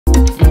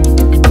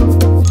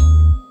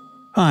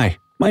Hi,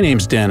 my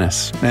name's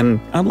Dennis, and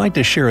I'd like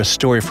to share a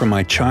story from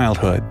my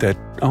childhood that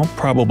I'll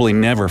probably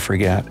never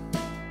forget.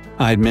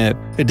 I admit,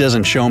 it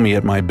doesn't show me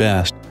at my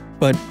best,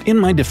 but in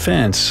my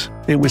defense,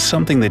 it was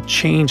something that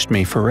changed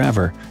me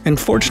forever and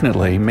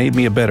fortunately made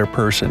me a better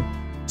person.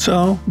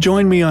 So,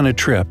 join me on a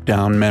trip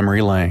down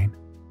memory lane.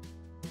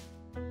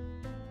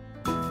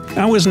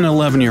 I was an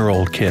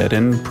 11-year-old kid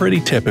and pretty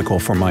typical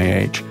for my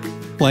age.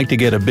 Liked to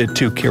get a bit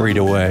too carried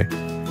away.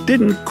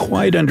 Didn't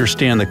quite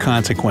understand the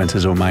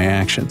consequences of my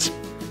actions.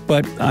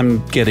 But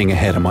I'm getting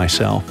ahead of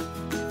myself.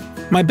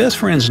 My best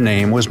friend's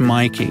name was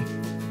Mikey,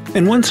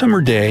 and one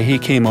summer day he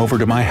came over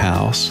to my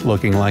house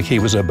looking like he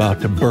was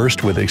about to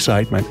burst with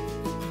excitement.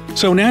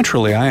 So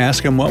naturally I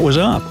asked him what was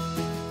up.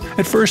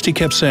 At first he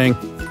kept saying,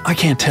 "I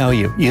can't tell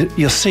you,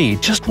 you'll see,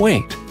 just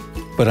wait."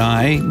 But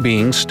I,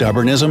 being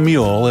stubborn as a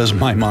mule, as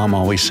my mom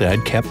always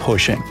said, kept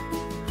pushing.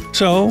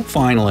 So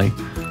finally,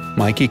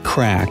 Mikey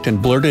cracked and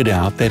blurted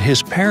out that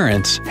his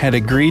parents had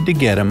agreed to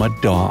get him a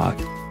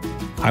dog.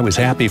 I was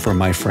happy for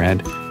my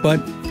friend, but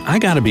I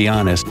gotta be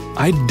honest,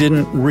 I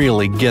didn't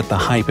really get the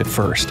hype at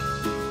first.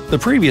 The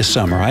previous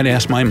summer I'd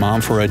asked my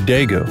mom for a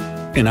Daegu,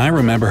 and I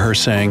remember her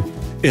saying,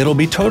 "It'll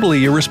be totally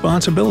your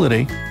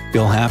responsibility.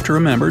 You'll have to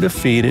remember to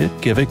feed it,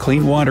 give it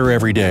clean water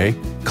every day,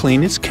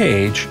 clean its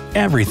cage,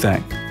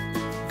 everything."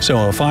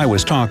 So if I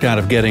was talked out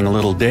of getting a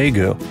little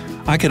Daegu,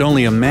 I could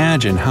only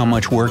imagine how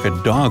much work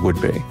a dog would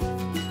be.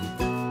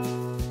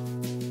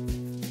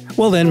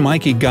 Well then,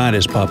 Mikey got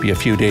his puppy a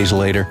few days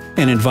later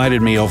and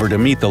invited me over to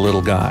meet the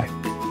little guy.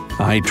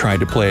 I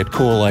tried to play it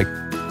cool like,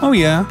 "Oh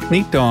yeah,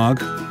 neat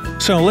dog.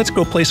 So let's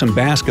go play some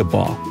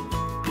basketball."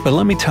 But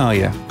let me tell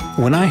you,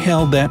 when I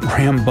held that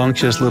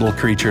rambunctious little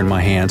creature in my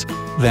hands,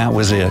 that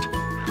was it.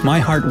 My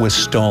heart was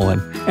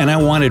stolen, and I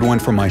wanted one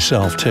for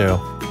myself too.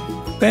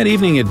 That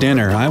evening at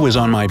dinner, I was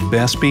on my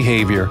best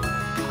behavior.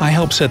 I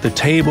helped set the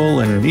table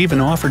and even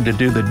offered to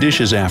do the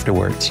dishes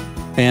afterwards.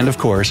 And of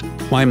course,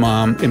 my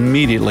mom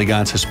immediately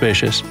got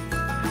suspicious.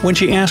 When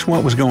she asked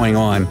what was going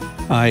on,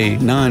 I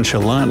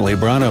nonchalantly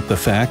brought up the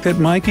fact that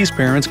Mikey's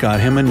parents got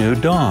him a new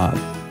dog.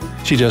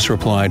 She just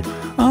replied,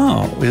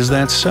 "Oh, is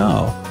that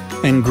so?"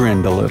 and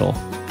grinned a little.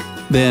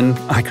 Then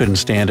I couldn't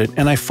stand it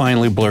and I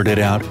finally blurted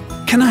out,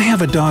 "Can I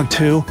have a dog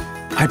too?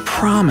 I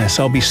promise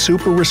I'll be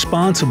super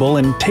responsible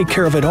and take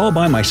care of it all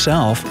by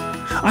myself.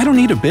 I don't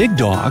need a big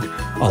dog.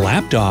 A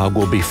lap dog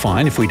will be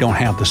fine if we don't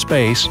have the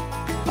space.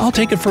 I'll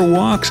take it for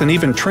walks and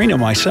even train it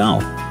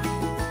myself."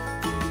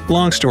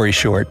 Long story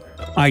short,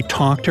 I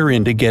talked her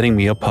into getting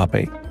me a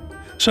puppy.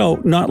 So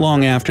not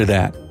long after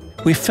that,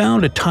 we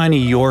found a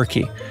tiny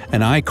Yorkie,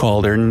 and I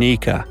called her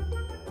Neeka.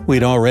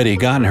 We'd already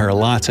gotten her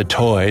lots of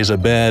toys, a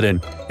bed,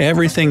 and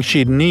everything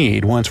she'd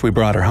need once we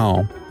brought her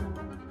home.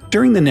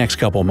 During the next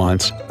couple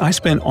months, I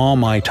spent all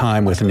my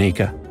time with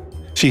Neeka.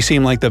 She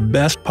seemed like the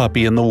best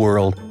puppy in the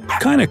world,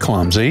 kinda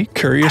clumsy,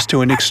 curious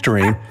to an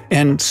extreme,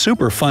 and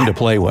super fun to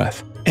play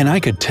with. And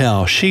I could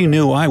tell she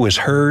knew I was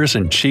hers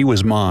and she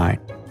was mine.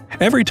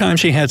 Every time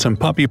she had some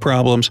puppy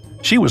problems,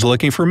 she was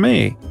looking for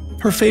me.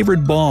 Her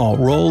favorite ball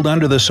rolled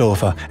under the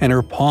sofa and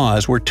her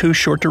paws were too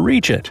short to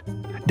reach it.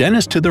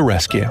 Dennis to the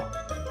rescue.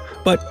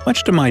 But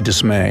much to my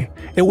dismay,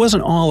 it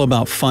wasn't all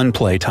about fun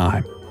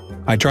playtime.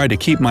 I tried to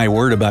keep my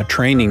word about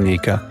training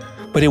Neeka,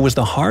 but it was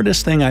the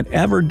hardest thing I'd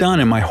ever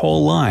done in my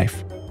whole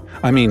life.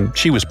 I mean,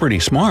 she was pretty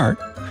smart.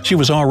 She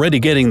was already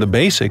getting the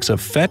basics of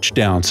fetch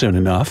down soon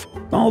enough,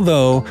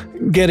 although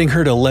getting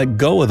her to let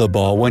go of the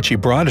ball when she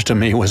brought it to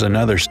me was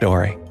another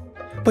story.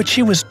 But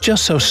she was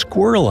just so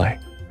squirrely.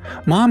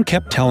 Mom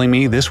kept telling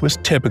me this was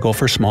typical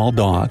for small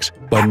dogs,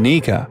 but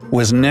Neeka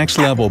was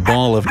next-level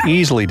ball of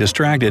easily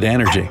distracted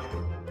energy.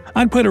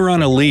 I'd put her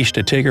on a leash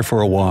to take her for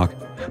a walk,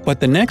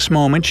 but the next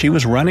moment she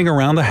was running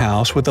around the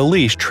house with a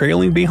leash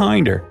trailing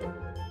behind her.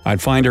 I'd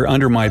find her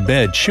under my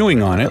bed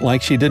chewing on it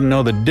like she didn't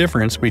know the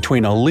difference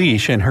between a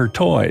leash and her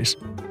toys.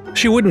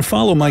 She wouldn't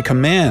follow my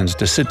commands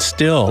to sit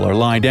still or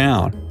lie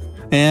down.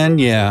 And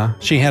yeah,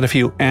 she had a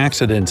few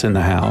accidents in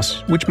the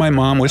house, which my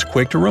mom was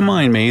quick to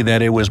remind me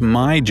that it was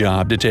my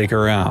job to take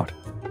her out.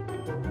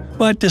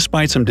 But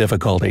despite some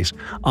difficulties,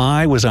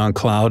 I was on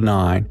cloud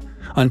 9,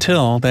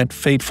 until that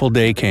fateful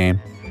day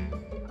came.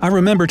 I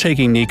remember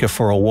taking Neeka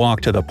for a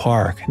walk to the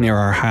park near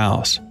our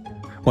house.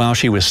 While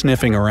she was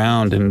sniffing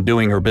around and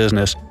doing her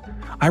business,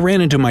 I ran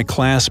into my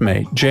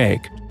classmate,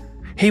 Jake.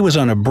 He was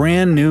on a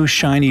brand new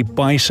shiny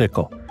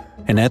bicycle,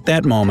 and at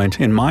that moment,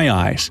 in my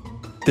eyes,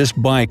 this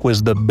bike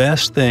was the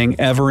best thing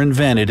ever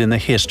invented in the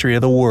history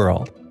of the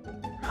world.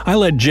 I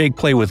let Jake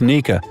play with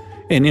Neeka,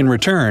 and in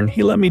return,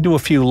 he let me do a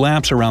few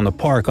laps around the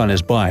park on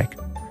his bike.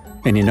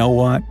 And you know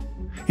what?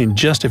 In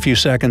just a few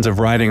seconds of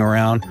riding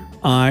around,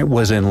 I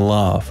was in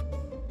love.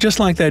 Just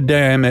like that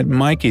day I met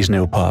Mikey's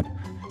new pup,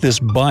 this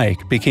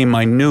bike became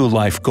my new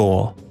life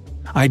goal.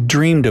 I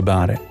dreamed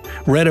about it,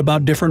 read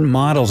about different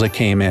models that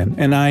came in,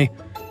 and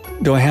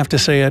do I have to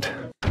say it?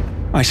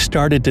 I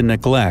started to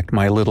neglect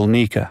my little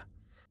Neeka.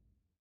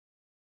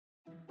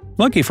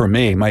 Lucky for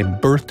me, my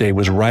birthday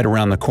was right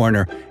around the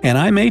corner, and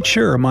I made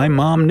sure my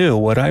mom knew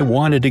what I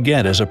wanted to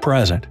get as a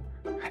present.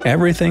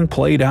 Everything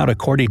played out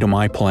according to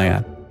my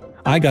plan.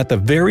 I got the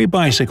very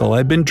bicycle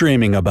I've been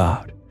dreaming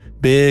about.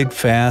 Big,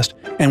 fast,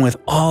 and with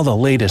all the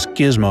latest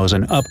gizmos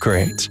and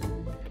upgrades.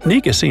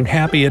 Neeka seemed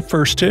happy at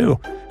first too,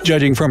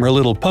 judging from her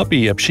little puppy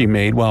yip she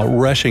made while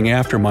rushing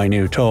after my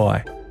new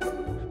toy.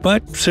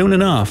 But soon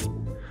enough,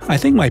 I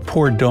think my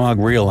poor dog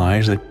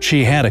realized that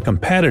she had a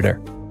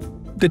competitor.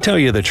 To tell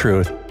you the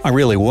truth, I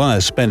really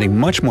was spending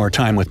much more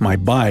time with my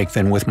bike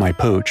than with my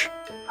pooch.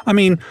 I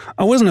mean,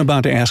 I wasn't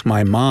about to ask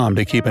my mom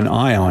to keep an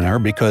eye on her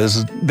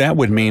because that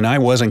would mean I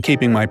wasn't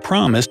keeping my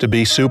promise to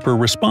be super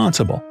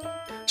responsible.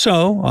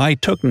 So I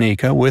took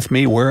Neeka with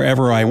me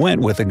wherever I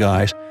went with the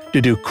guys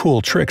to do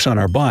cool tricks on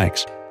our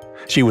bikes.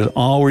 She was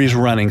always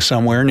running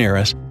somewhere near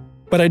us,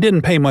 but I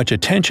didn't pay much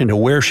attention to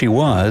where she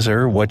was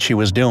or what she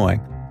was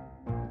doing.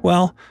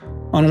 Well,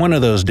 on one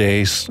of those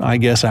days, I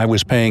guess I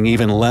was paying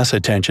even less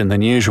attention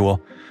than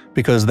usual,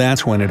 because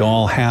that's when it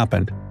all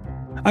happened.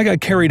 I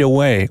got carried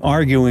away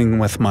arguing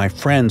with my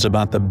friends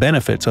about the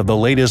benefits of the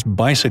latest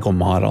bicycle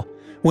model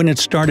when it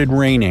started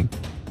raining.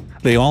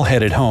 They all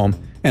headed home,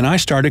 and I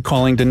started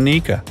calling to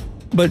Neeka,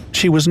 but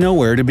she was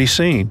nowhere to be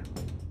seen.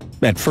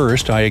 At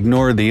first, I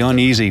ignored the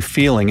uneasy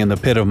feeling in the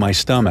pit of my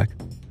stomach.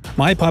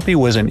 My puppy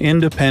was an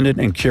independent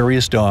and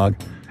curious dog,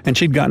 and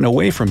she'd gotten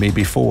away from me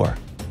before.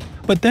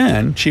 But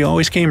then, she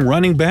always came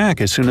running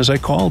back as soon as I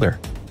called her.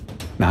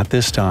 Not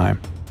this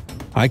time.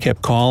 I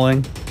kept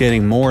calling,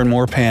 getting more and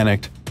more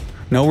panicked.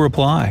 No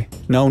reply,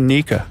 no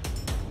Neeka.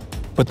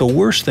 But the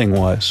worst thing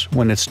was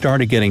when it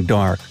started getting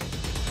dark.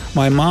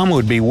 My mom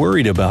would be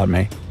worried about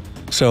me,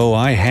 so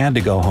I had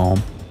to go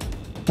home.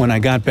 When I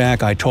got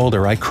back, I told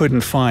her I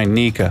couldn't find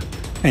Neeka,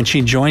 and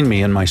she joined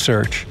me in my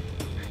search.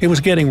 It was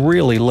getting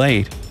really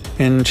late,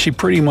 and she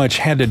pretty much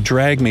had to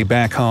drag me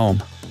back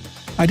home.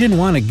 I didn't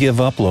want to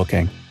give up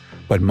looking,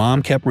 but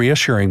Mom kept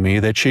reassuring me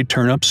that she'd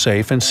turn up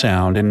safe and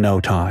sound in no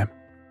time.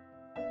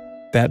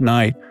 That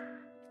night,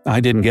 I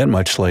didn't get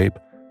much sleep.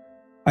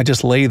 I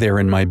just lay there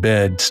in my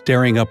bed,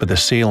 staring up at the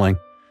ceiling,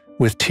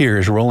 with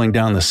tears rolling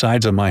down the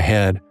sides of my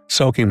head,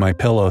 soaking my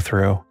pillow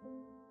through.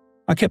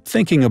 I kept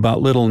thinking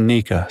about little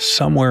Neeka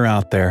somewhere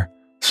out there,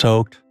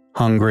 soaked,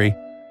 hungry,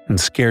 and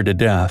scared to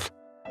death.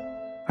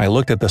 I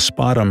looked at the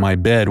spot on my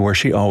bed where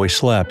she always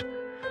slept,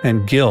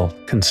 and guilt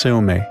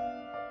consumed me.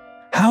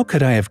 How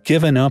could I have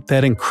given up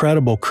that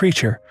incredible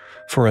creature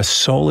for a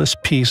soulless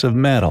piece of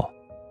metal?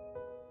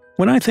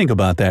 When I think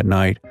about that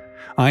night,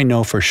 I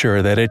know for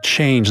sure that it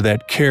changed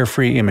that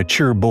carefree,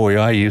 immature boy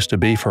I used to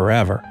be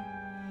forever.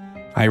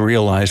 I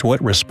realized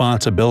what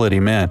responsibility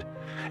meant,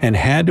 and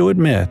had to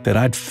admit that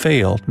I'd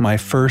failed my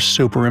first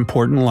super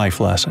important life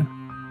lesson.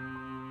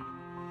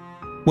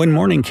 When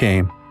morning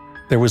came,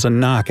 there was a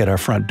knock at our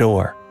front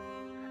door.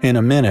 In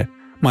a minute,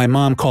 my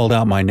mom called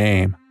out my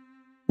name.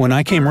 When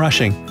I came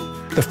rushing,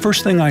 the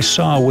first thing I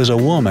saw was a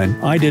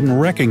woman I didn't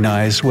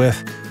recognize with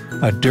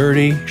a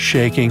dirty,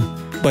 shaking,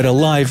 but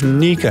alive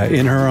Neeka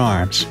in her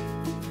arms.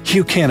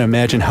 You can't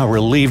imagine how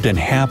relieved and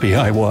happy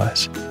I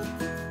was.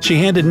 She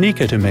handed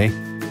Neeka to me,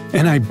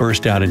 and I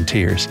burst out in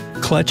tears,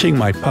 clutching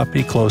my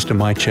puppy close to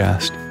my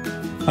chest.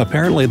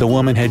 Apparently the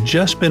woman had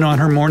just been on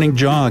her morning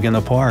jog in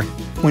the park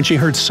when she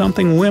heard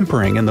something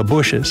whimpering in the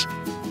bushes.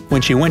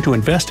 When she went to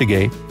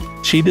investigate,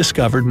 she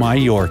discovered my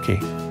Yorkie,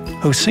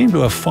 who seemed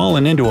to have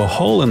fallen into a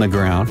hole in the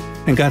ground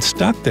and got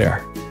stuck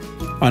there.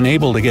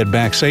 Unable to get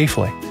back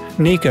safely,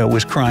 Neeka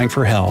was crying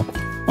for help.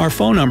 Our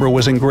phone number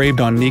was engraved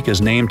on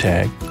Neeka's name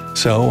tag,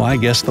 so I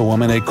guess the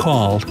woman had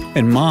called,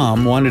 and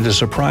Mom wanted to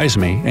surprise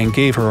me and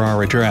gave her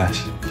our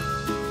address.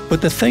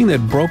 But the thing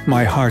that broke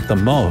my heart the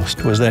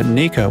most was that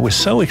Neeka was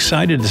so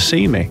excited to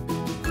see me.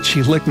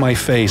 She licked my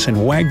face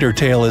and wagged her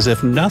tail as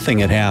if nothing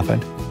had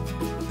happened.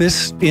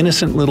 This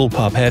innocent little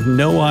pup had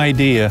no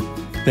idea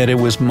that it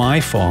was my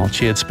fault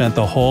she had spent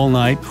the whole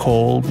night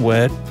cold,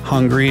 wet,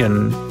 hungry,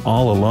 and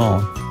all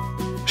alone.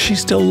 She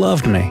still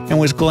loved me and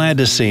was glad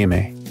to see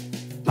me.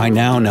 I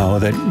now know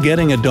that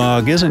getting a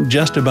dog isn't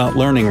just about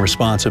learning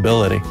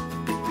responsibility.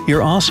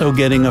 You're also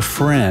getting a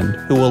friend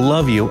who will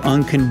love you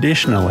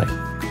unconditionally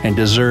and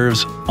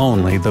deserves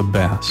only the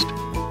best.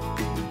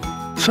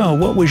 So,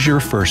 what was your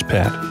first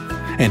pet?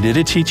 And did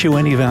it teach you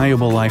any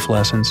valuable life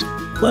lessons?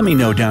 Let me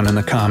know down in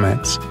the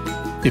comments.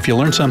 If you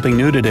learned something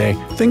new today,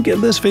 then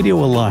give this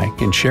video a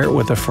like and share it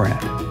with a friend.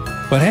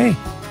 But hey,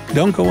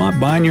 don't go out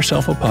buying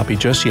yourself a puppy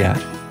just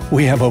yet.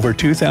 We have over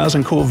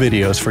 2,000 cool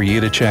videos for you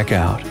to check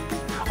out.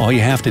 All you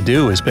have to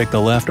do is pick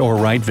the left or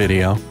right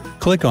video,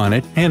 click on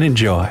it, and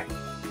enjoy.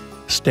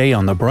 Stay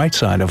on the bright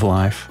side of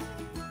life.